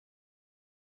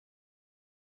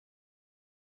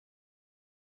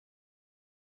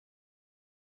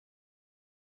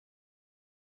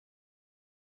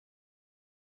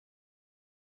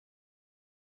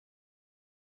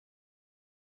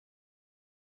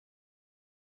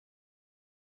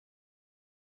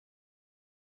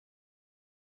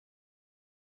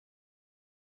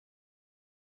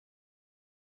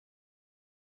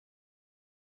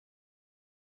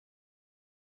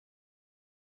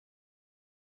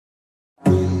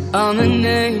I'm an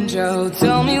angel,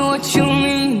 tell me what you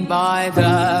mean by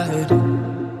that.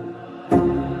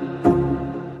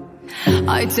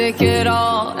 I take it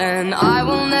all and I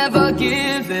will never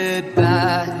give it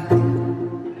back.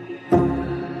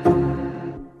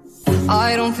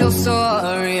 I don't feel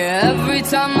sorry every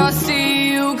time I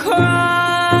see you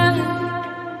cry.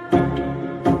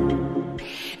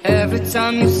 Every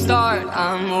time you start,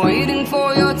 I'm waiting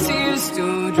for your tears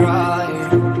to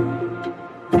dry.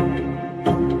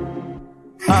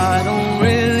 I don't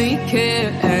really care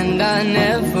and I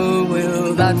never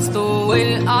will. That's the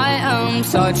way I am,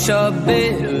 such a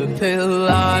bitter pill.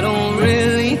 I don't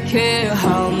really care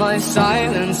how my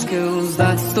silence kills.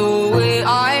 That's the way